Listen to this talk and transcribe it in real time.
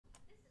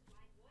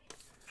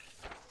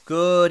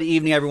Good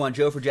evening, everyone.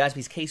 Joe for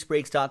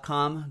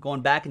JaspysCaseBreaks.com.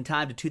 Going back in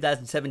time to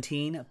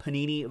 2017,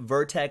 Panini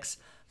VERTEX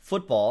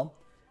Football.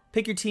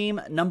 Pick your team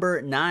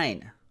number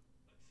 9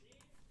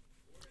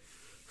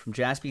 from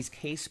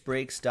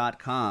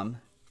JaspysCaseBreaks.com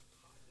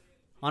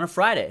on a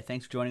Friday.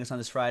 Thanks for joining us on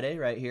this Friday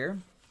right here.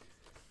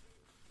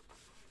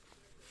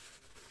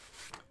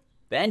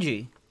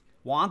 Benji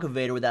Wonka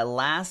Vader with that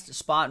last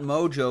spot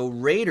mojo.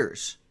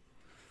 Raiders.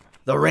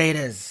 The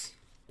Raiders.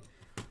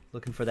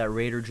 Looking for that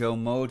Raider Joe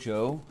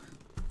mojo.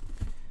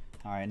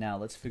 All right, now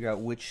let's figure out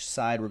which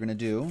side we're going to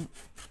do.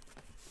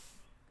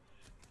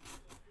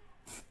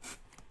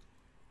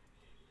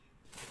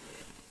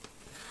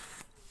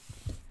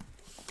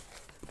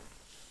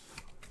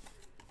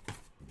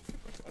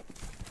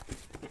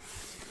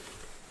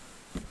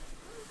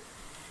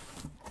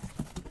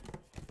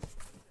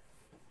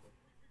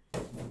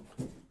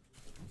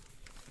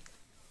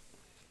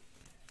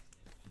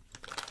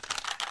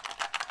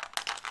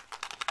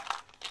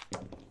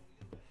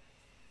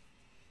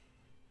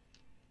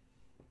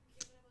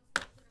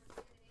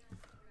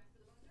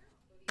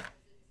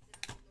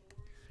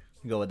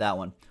 Go with that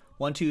one.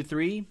 1, 2,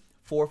 3,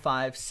 4,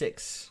 5,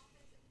 6.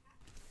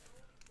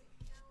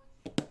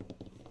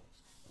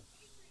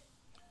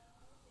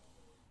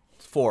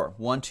 It's 4.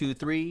 1, 2,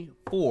 3,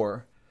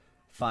 4,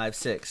 5,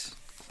 6.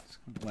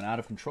 Went out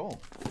of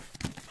control.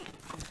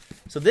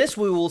 So this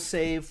we will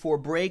save for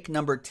break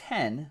number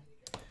 10,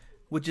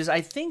 which is,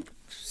 I think,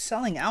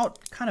 selling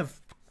out kind of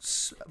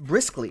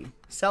briskly.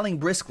 Selling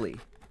briskly.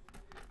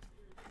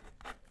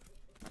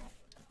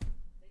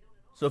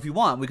 So if you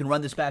want, we can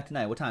run this back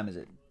tonight. What time is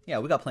it? Yeah,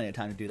 we got plenty of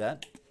time to do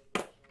that.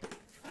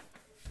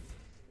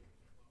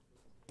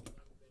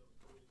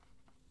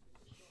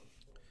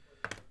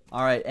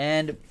 All right,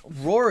 and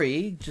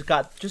Rory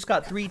just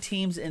got 3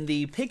 teams in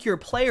the Pick Your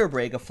Player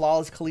break of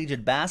Flawless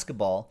Collegiate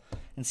Basketball.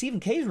 And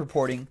Stephen K is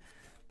reporting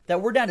that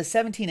we're down to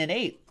 17 and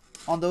 8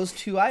 on those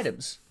 2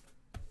 items.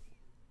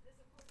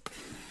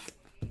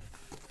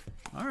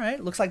 All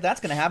right, looks like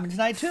that's going to happen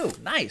tonight too.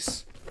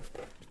 Nice.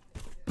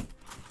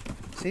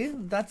 See,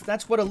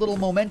 that's what a little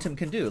momentum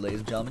can do, ladies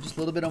and gentlemen. Just a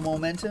little bit of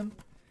momentum.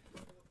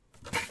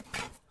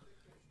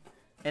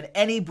 And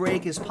any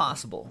break is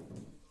possible.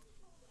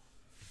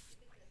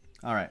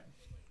 All right.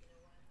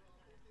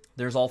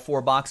 There's all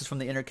 4 boxes from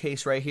the inner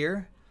case right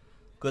here.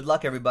 Good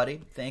luck,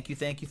 everybody. Thank you,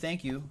 thank you,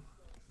 thank you.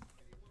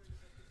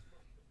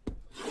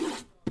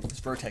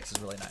 This VERTEX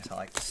is really nice. I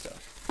like this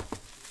stuff.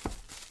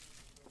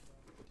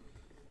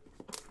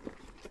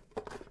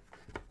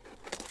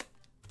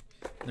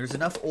 There's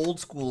enough old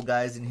school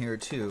guys in here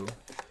too,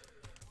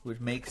 which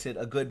makes it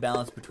a good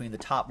balance between the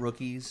top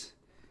rookies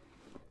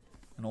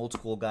and old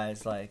school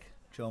guys like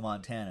Joe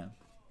Montana,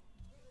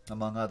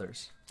 among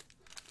others.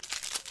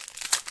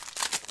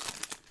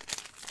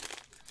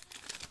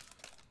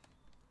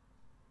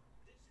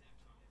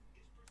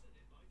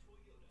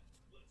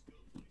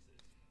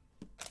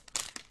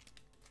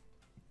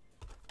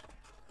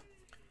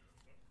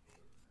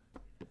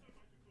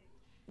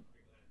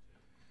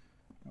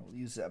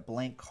 Use that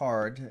blank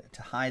card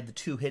to hide the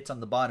 2 hits on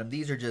the bottom.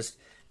 These are just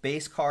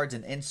base cards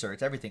and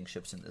inserts. Everything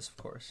ships in this, of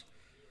course.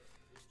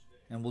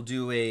 And we'll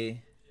do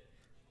a...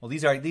 Well,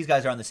 these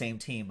guys are on the same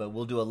team, but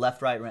we'll do a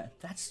left-right...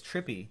 That's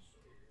trippy.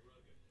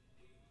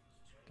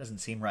 Doesn't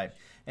seem right.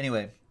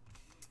 Anyway.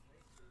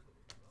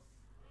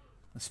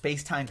 The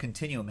space-time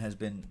continuum has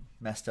been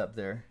messed up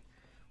there.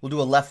 We'll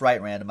do a left-right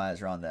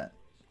randomizer on that.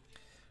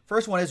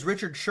 First one is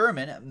Richard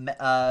Sherman,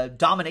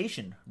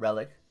 Domination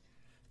Relic.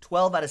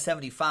 12 out of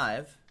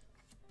 75.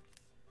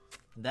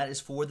 That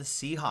is for the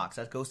Seahawks.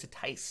 That goes to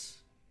Tice.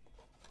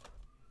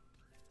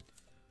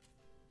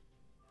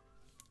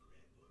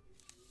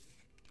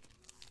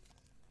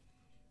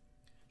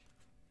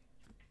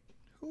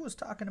 Who was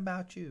talking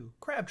about you?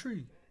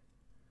 Crabtree.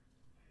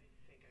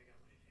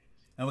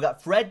 And we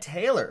got Fred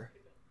Taylor.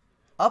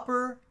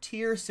 Upper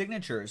tier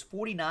signatures.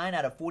 49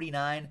 out of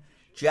 49.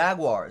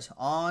 Jaguars.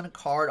 On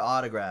card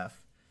autograph.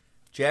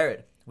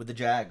 Jared with the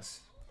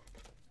Jags.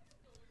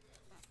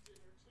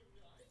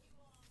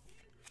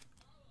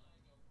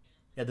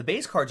 Yeah, the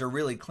base cards are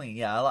really clean.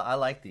 Yeah, I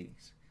like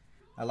these.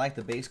 I like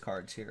the base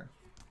cards here.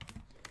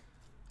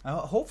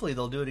 Hopefully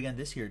they'll do it again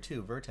this year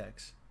too,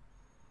 VERTEX.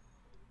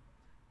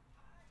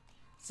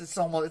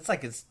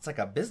 It's like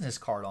a business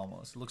card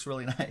almost. It looks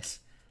really nice.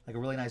 Like a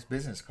really nice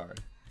business card.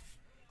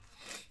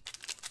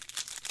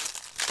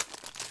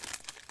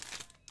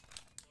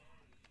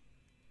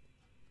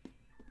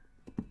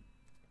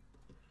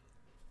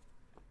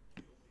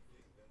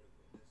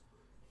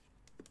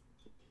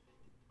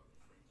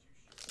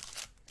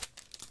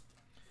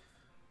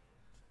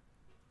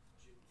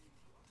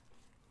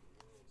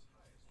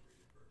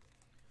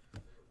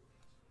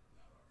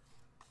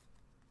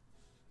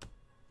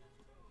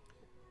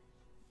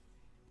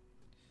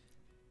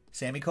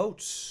 Sammy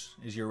Coates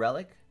is your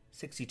relic.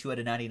 62 out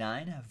of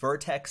 99.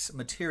 VERTEX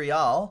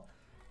Material.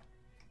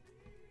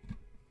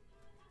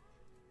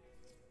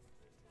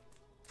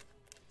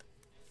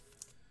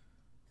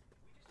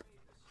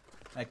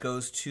 That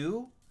goes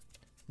to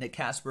Nick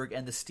Kasberg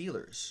and the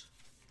Steelers.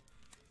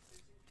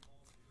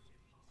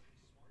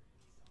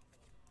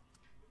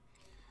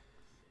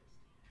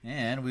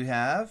 And we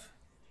have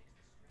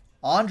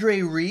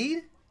Andre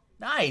Reed.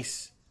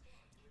 Nice.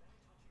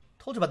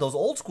 Told you about those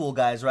old school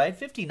guys, right?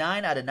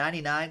 59 out of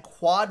 99.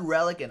 Quad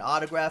relic and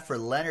autograph for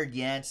Leonard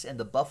Yance and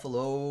the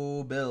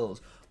Buffalo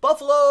Bills.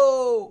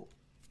 Buffalo!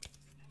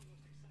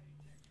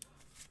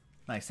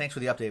 Nice. Thanks for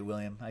the update,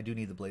 William. I do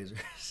need the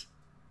Blazers.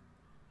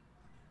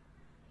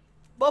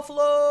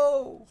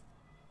 Buffalo!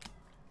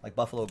 Like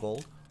Buffalo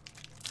Gold.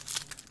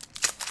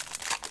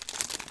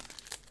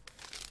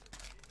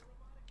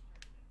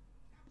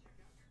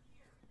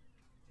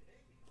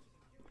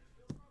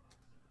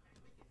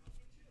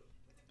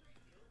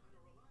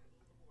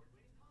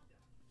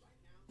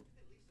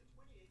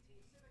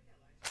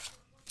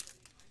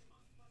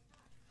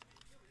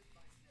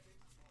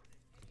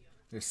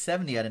 There's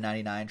 70 out of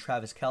 99,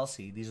 Travis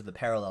Kelce. These are the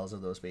parallels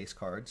of those base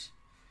cards.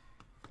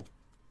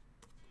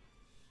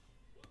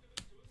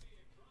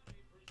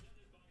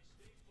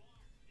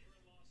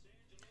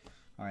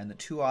 All right, and the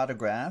 2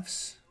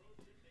 autographs.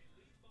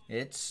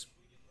 It's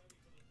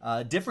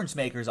Difference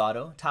Makers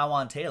auto,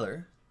 Taiwan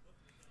Taylor.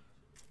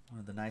 One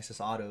of the nicest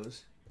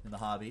autos in the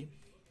hobby.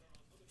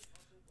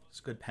 It's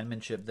good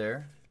penmanship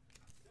there.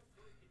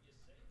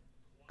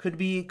 Could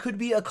be a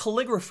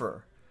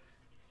calligrapher.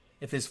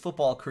 If his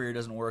football career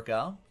doesn't work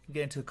out, you can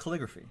get into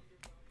calligraphy.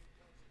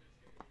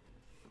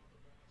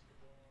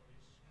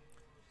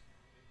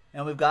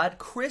 And we've got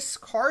Chris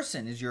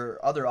Carson is your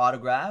other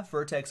autograph.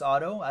 Vertex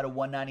auto out of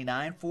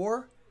 199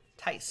 for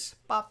Tice.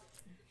 Bop.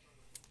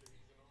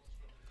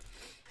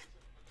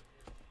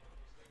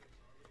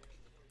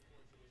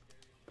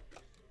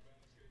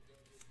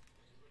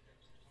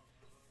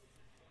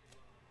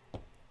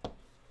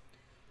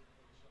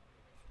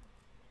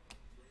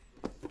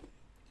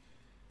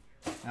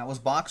 That was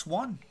box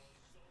 1.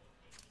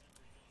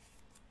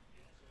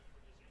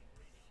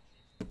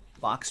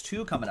 Box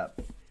 2 coming up.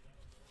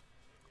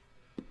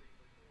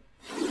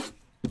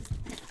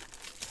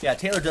 Yeah,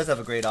 Taylor does have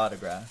a great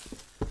autograph.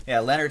 Yeah,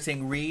 Leonard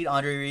saying Reed,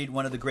 Andre Reed,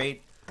 one of the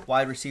great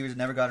wide receivers that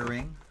never got a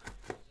ring.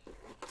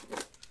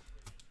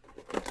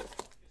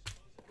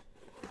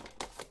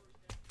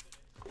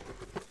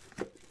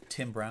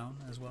 Tim Brown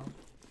as well.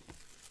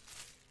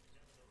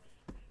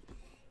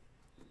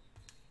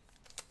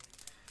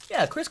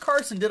 Yeah, Chris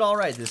Carson did all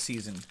right this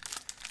season,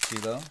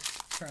 Steve-O.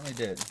 Certainly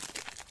did.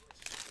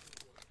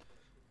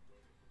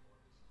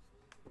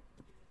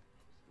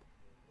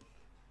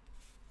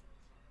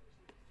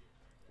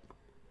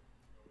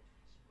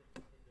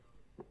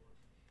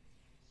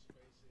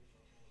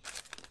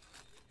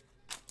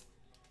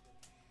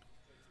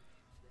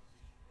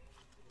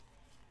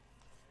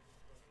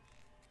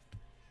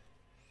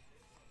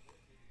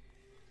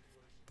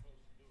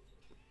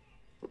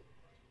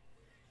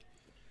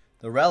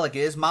 The relic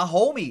is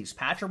Mahomes,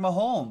 Patrick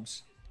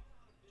Mahomes.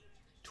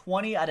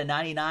 20 out of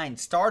 99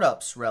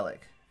 startups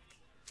relic.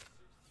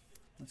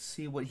 Let's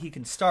see what he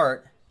can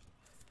start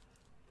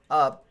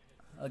up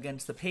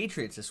against the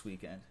Patriots this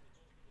weekend.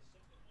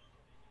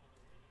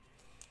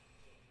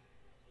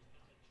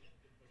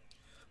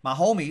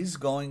 Mahomes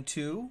going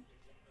to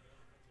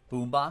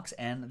Boombox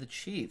and the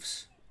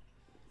Chiefs.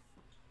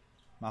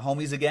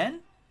 Mahomes again?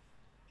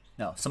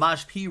 No,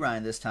 Samaj P.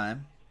 Ryan this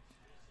time.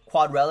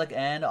 Quad relic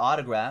and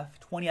autograph.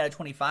 20 out of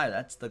 25.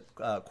 That's the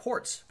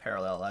quartz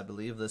parallel, I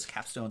believe. This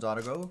Capstone's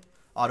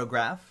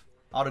autograph.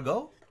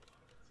 Autogo?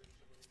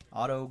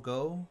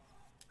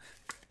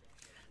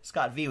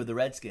 Scott V with the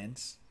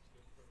Redskins.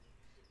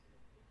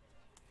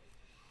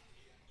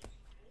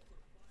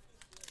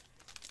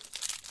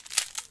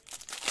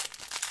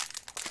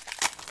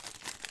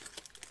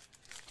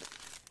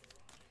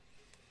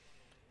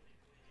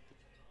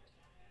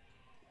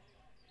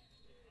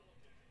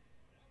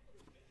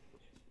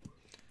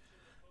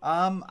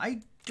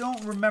 I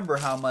don't remember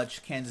how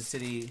much Kansas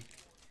City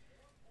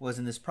was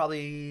in this.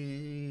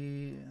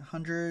 Probably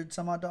 $100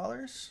 some odd.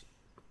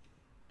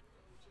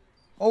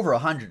 Over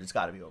 100. It's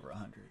got to be over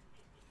 100.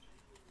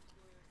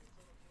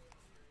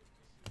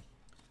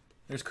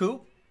 There's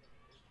Coop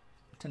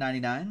to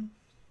 99.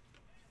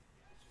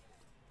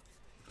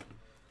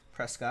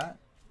 Prescott.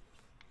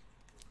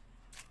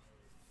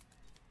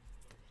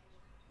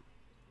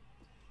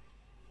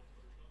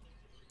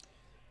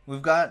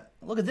 We've got,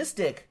 look at this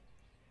Dick.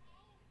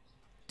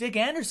 Dick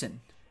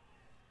Anderson.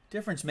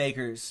 Difference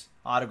Makers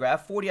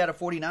autograph. 40 out of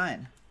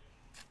 49.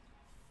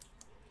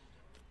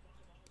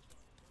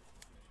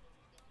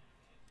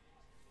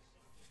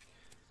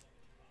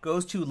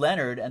 Goes to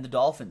Leonard and the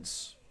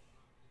Dolphins.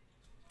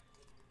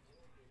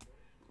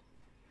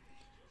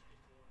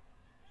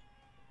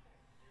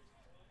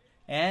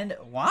 And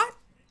Watt?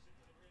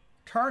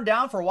 Turned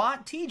down for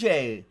Watt?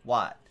 TJ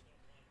Watt.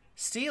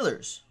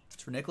 Steelers.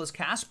 It's for Nicholas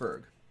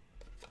Kasberg.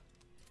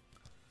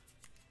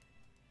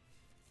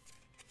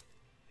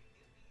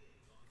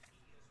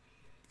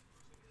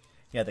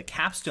 Yeah, the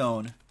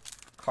Capstone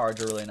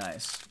cards are really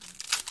nice.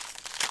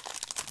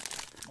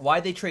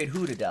 Why'd they trade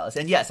who to Dallas?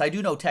 And yes, I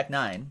do know Tech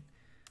 9.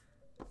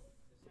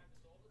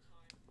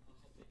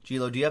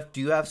 Gilo, do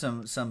you have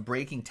some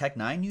breaking Tech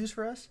 9 news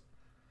for us?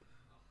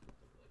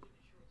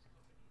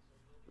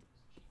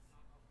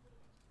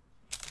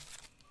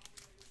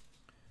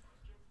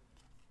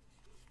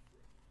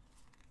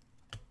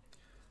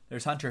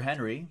 There's Hunter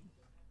Henry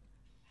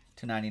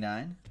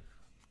 /99.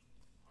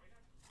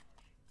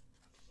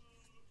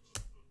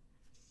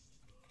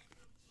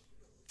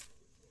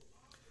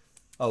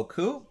 Oh,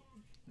 cool.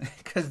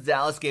 Because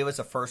Dallas gave us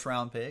a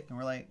first-round pick, and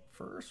we're like,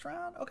 first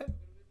round? Okay.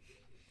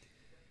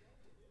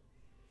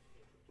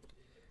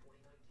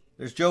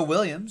 There's Joe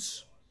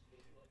Williams,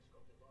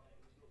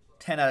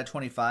 10 out of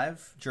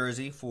 25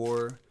 jersey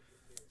for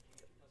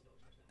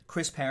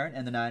Chris Parent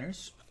and the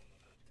Niners.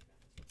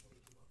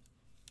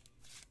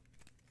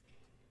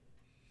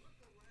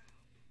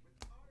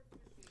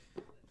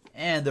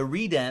 And the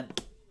redemp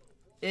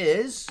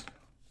is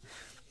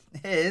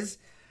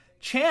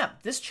Champ.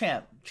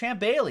 Champ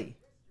Bailey.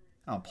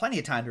 Oh, plenty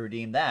of time to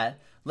redeem that.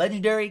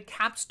 Legendary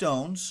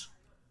Capstones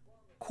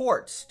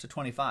Quartz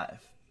 /25.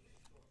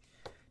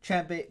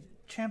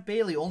 Champ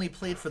Bailey only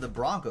played for the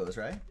Broncos,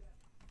 right?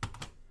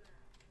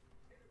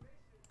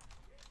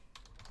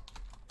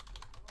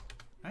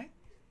 Right?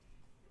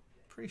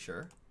 Pretty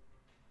sure.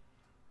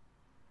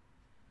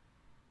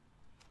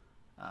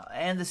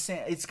 And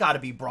it's got to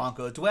be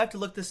Broncos. Do I have to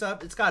look this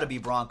up? It's got to be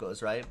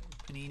Broncos, right?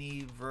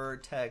 Panini,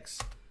 VERTEX.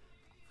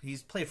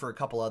 He's played for a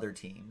couple other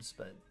teams,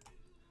 but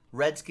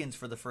Redskins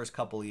for the first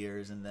couple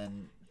years, and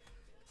then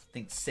I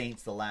think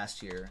Saints the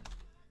last year.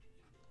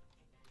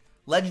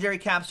 Legendary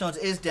Capstones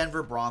is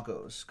Denver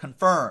Broncos.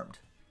 Confirmed.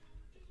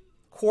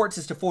 Quartz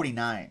is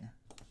 /49,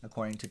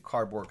 according to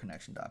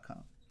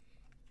cardboardconnection.com.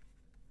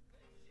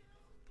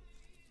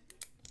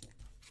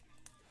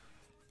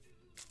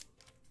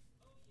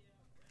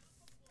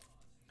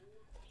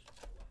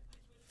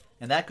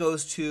 And that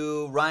goes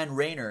to Ryan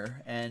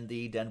Rayner and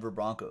the Denver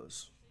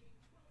Broncos.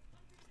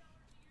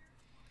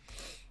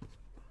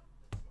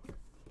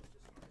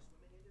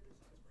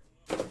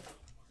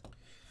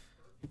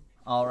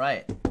 All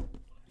right.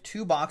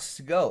 2 boxes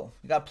to go.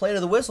 We got play to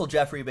the whistle,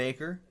 Jeffrey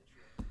Baker.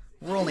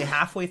 We're only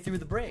halfway through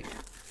the break.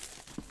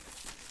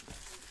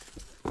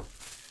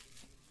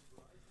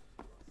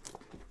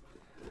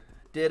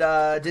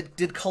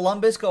 Did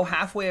Columbus go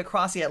halfway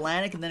across the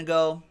Atlantic and then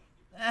go,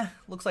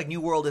 looks like New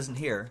World isn't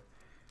here.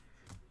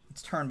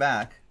 Let's turn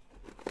back.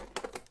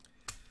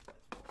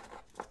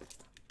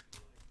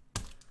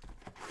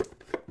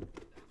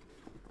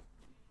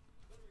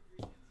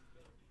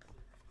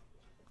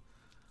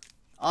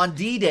 On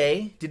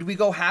D-Day, did we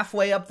go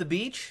halfway up the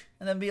beach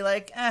and then be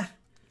like,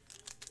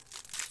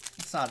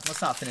 let's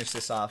not finish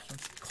this off.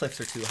 Cliffs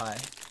are too high.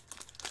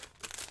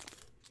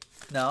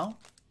 No?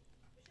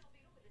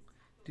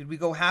 Did we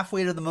go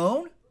halfway to the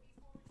moon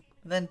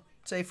and then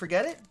say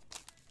forget it?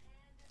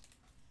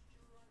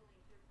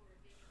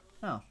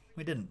 No,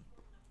 we didn't.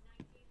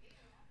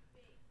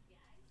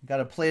 Got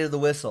to play to the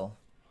whistle.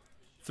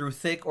 Through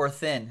thick or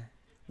thin.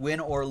 Win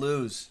or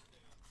lose.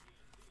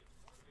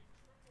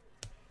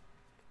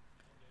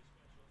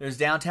 There's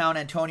downtown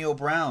Antonio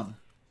Brown.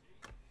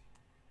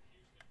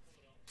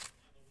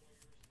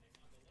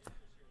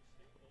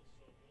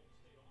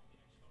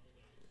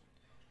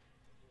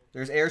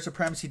 There's Air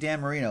Supremacy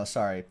Dan Marino.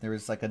 Sorry, there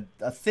was like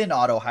a thin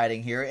auto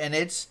hiding here, and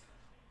it's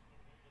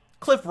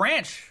Cliff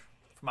Branch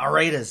from our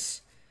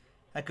Raiders.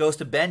 That goes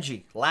to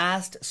Benji.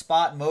 Last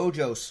Spot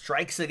Mojo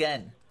strikes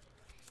again.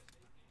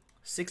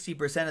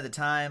 60% of the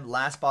time.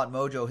 Last Spot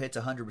Mojo hits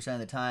 100% of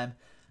the time.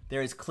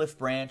 There is Cliff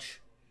Branch.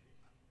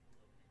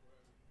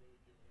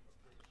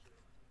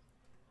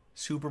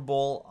 Super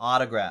Bowl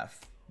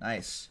autograph.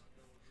 Nice.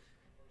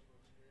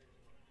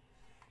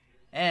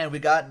 And we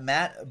got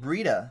Matt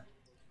Breida.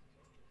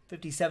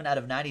 57 out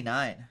of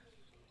 99.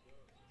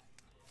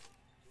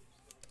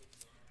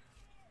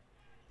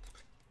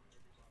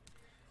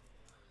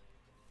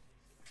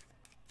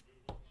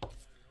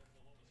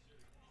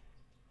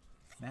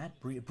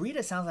 Matt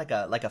Breida sounds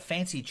like a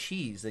fancy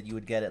cheese that you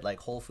would get at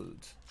like Whole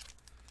Foods.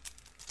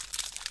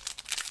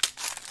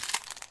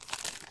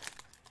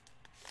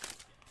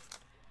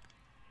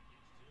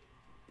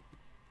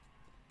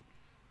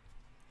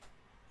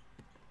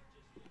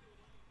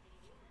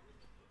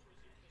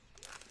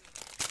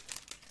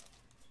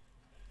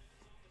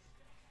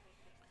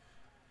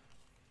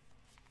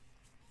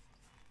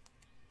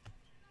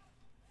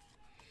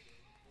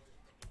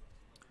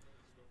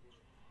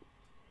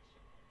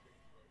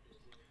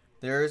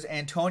 There's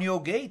Antonio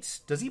Gates.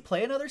 Does he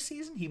play another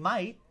season? He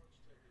might.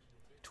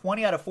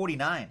 20 out of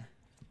 49.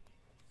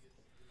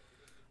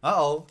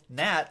 Uh-oh.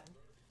 Nat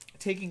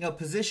taking a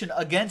position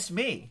against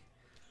me.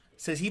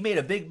 Says he made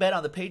a big bet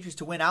on the Patriots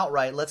to win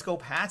outright. Let's go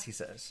Pats, he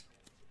says.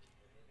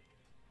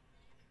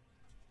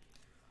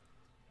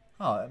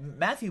 Oh,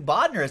 Matthew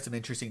Bodner has some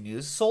interesting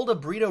news. Sold a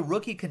Burrito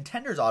rookie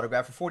contenders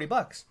autograph for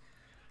 $40.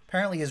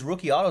 Apparently his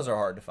rookie autos are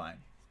hard to find.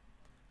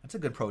 That's a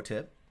good pro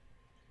tip.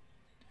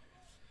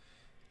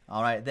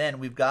 All right, then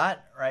we've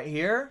got right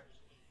here.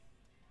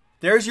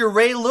 There's your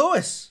Ray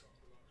Lewis.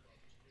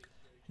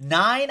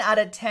 9 out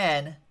of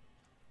 10.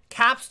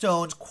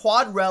 Capstones,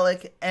 quad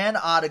relic, and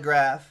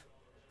autograph.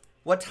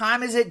 What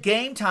time is it?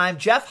 Game time.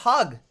 Jeff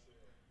Hugg,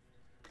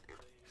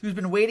 who's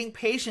been waiting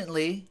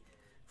patiently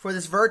for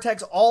this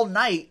Vertex all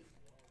night,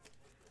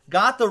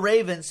 got the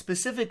Ravens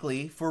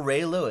specifically for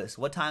Ray Lewis.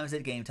 What time is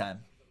it? Game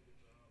time.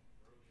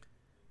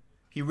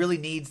 He really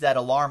needs that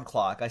alarm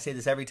clock. I say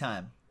this every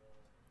time.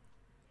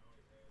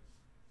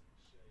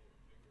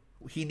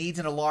 He needs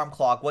an alarm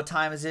clock. What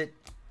time is it?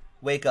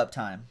 Wake up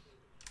time.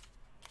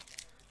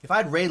 If I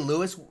had Ray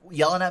Lewis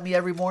yelling at me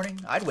every morning,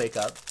 I'd wake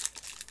up.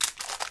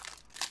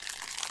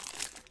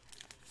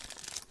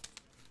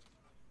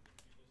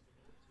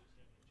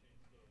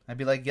 I'd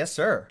be like, yes,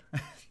 sir.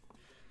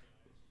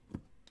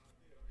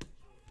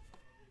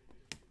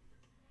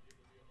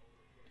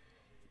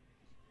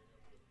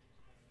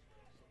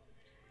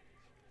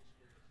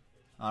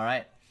 All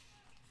right.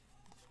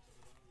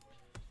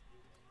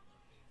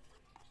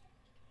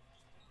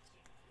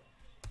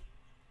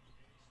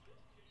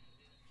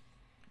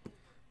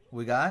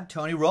 We got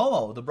Tony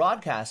Romo, the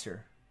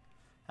broadcaster,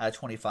 at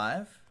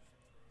 25.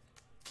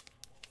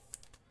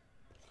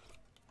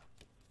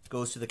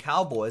 Goes to the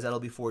Cowboys. That'll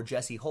be for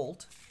Jesse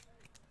Holt.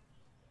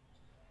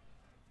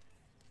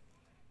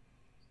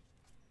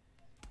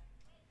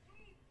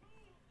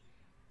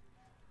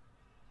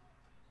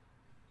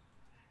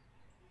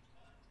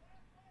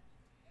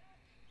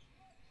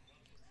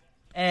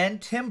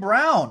 And Tim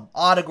Brown,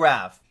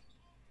 autograph.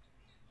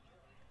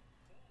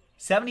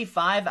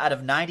 75 out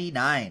of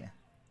 99.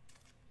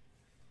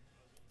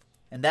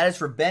 And that is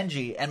for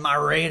Benji and my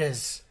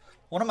Raiders.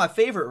 One of my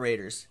favorite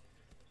Raiders.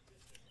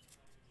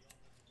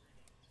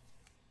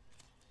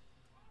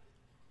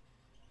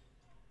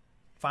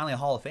 Finally a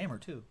Hall of Famer,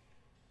 too.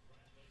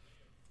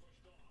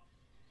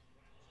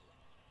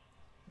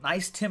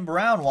 Nice Tim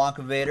Brown,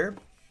 Wonka Vader.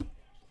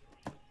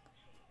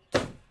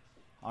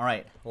 All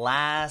right,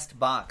 last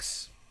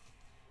box.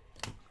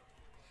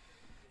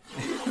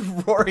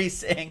 Rory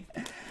saying,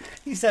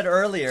 he said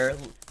earlier,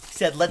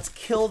 let's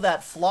kill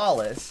that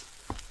flawless.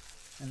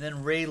 And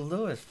then Ray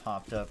Lewis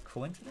popped up.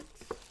 Coincidence?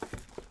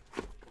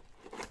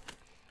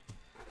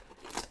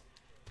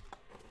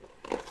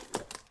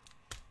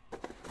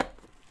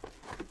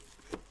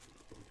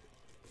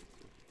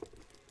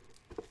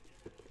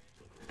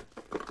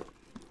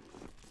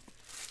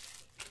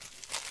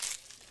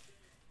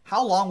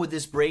 How long would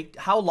this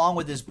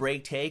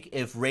break take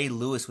if Ray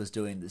Lewis was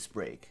doing this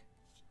break?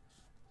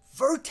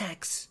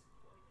 VERTEX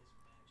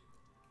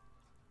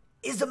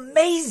is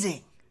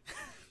amazing.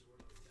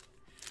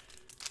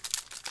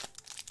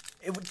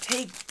 It would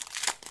take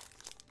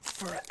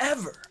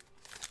forever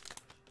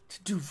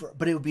to do,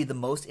 but it would be the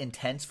most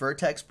intense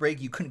VERTEX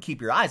break. You couldn't keep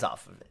your eyes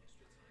off of it.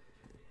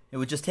 It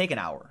would just take an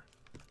hour.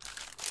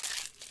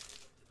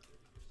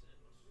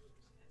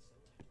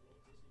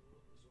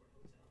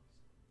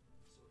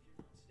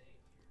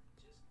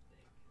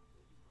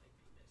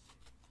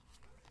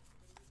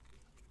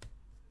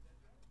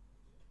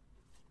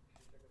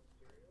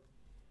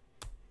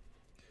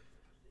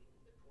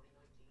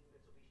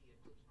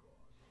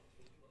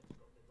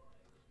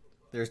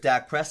 There's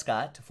Dak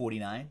Prescott to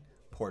 49,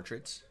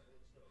 portraits.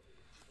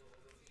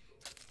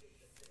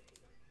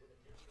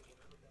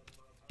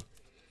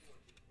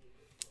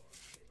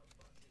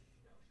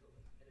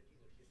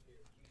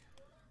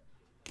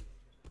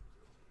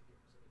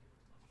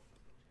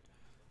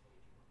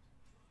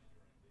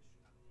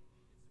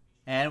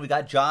 And we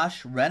got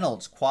Josh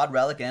Reynolds, quad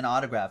relic and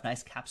autograph.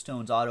 Nice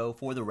capstones auto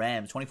for the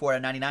Rams, 24 out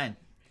of 99.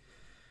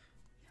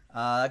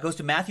 That goes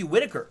to Matthew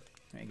Whitaker.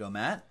 There you go,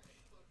 Matt.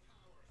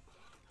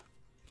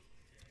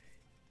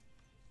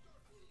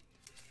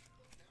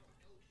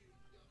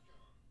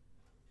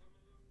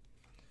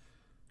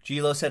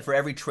 Gilo said for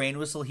every train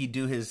whistle he'd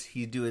do his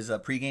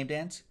pregame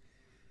dance.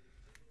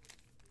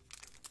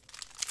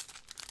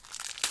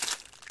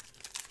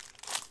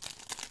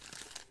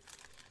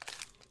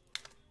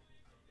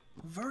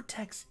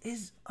 VERTEX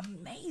is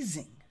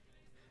amazing.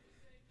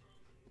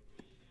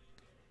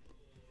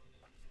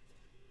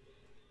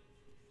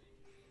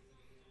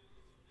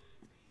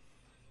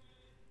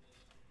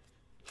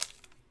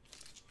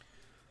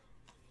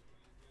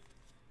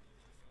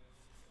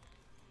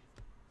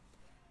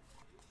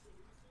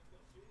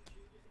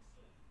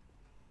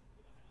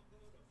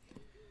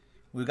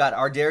 We've got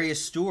Ardarius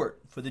Stewart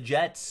for the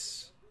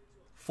Jets.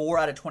 4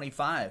 out of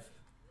 25.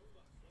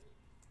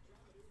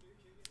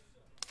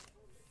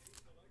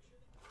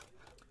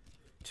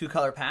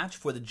 Two-color patch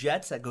for the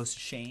Jets. That goes to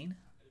Shane.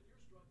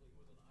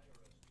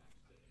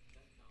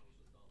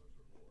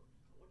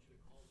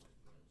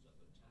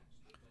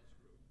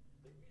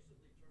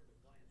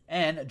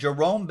 And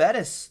Jerome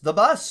Bettis, the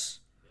bus.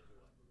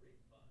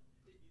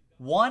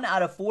 1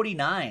 out of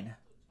 49.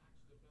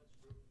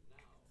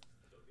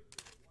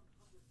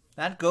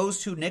 That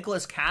goes to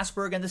Nicholas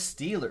Kasberg and the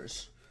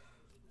Steelers.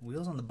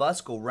 Wheels on the bus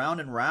go round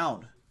and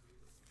round.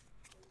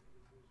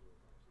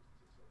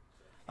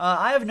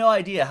 I have no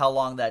idea how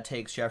long that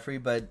takes, Jeffrey,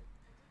 but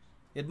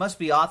it must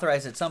be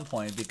authorized at some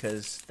point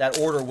because that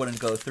order wouldn't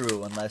go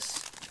through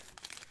unless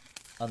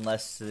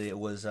it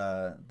was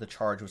the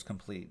charge was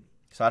complete.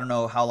 So I don't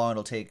know how long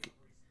it'll take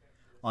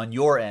on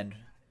your end.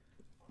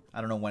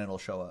 I don't know when it'll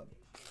show up.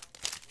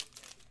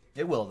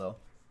 It will, though.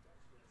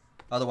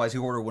 Otherwise, the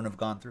order wouldn't have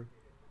gone through.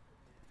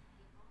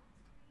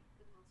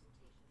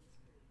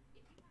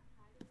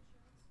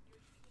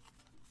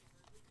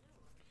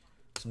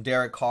 Some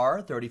Derek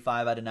Carr,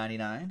 35 out of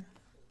 99.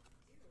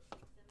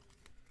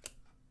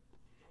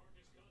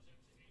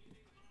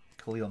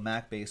 Khalil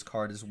Mack base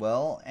card as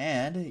well.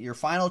 And your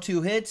final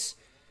 2 hits,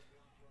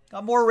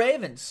 got more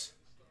Ravens.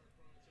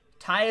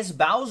 Tyus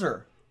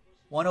Bowser,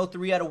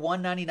 103 out of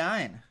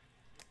 199.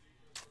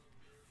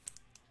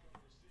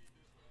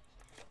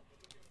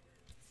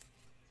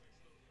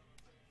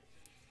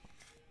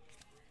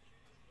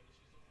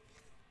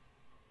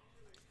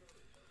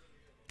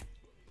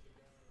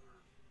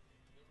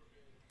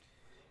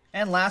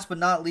 And last but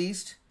not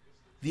least,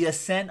 the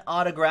Ascent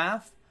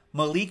autograph,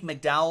 Malik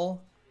McDowell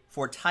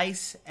for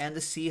Tice and the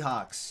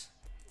Seahawks.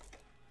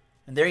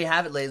 And there you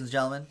have it, ladies and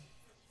gentlemen.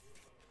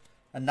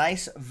 A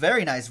nice,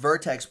 very nice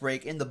Vertex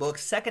break in the book.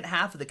 Second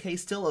half of the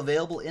case still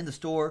available in the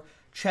store.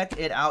 Check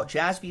it out,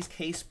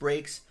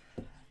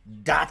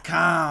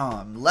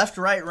 jaspyscasebreaks.com.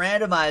 Left-right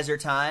randomizer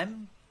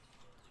time.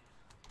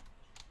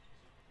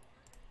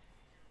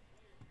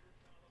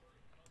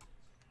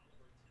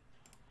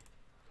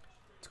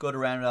 Let's go to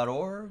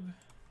random.org.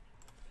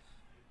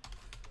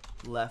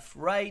 Left,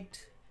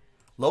 right.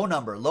 Low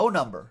number.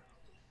 9.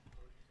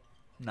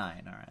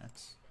 All right,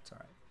 that's all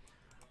right.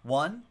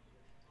 1,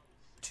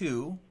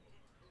 2,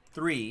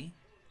 3,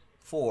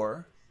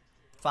 4,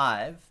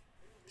 5,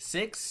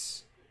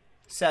 6,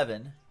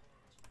 7,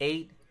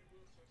 8,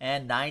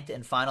 and 9th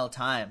and final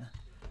time.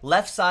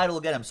 Left side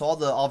will get them. So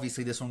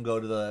obviously this one will go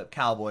to the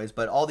Cowboys,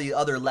 but all the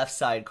other left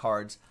side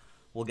cards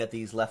will get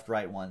these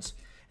left-right ones.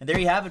 And there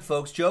you have it,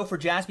 folks. Joe for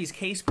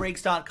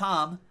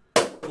jaspyscasebreaks.com.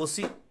 We'll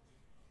see.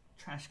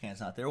 Trash can's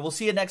not there. We'll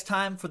see you next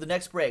time for the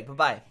next break.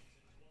 Bye-bye.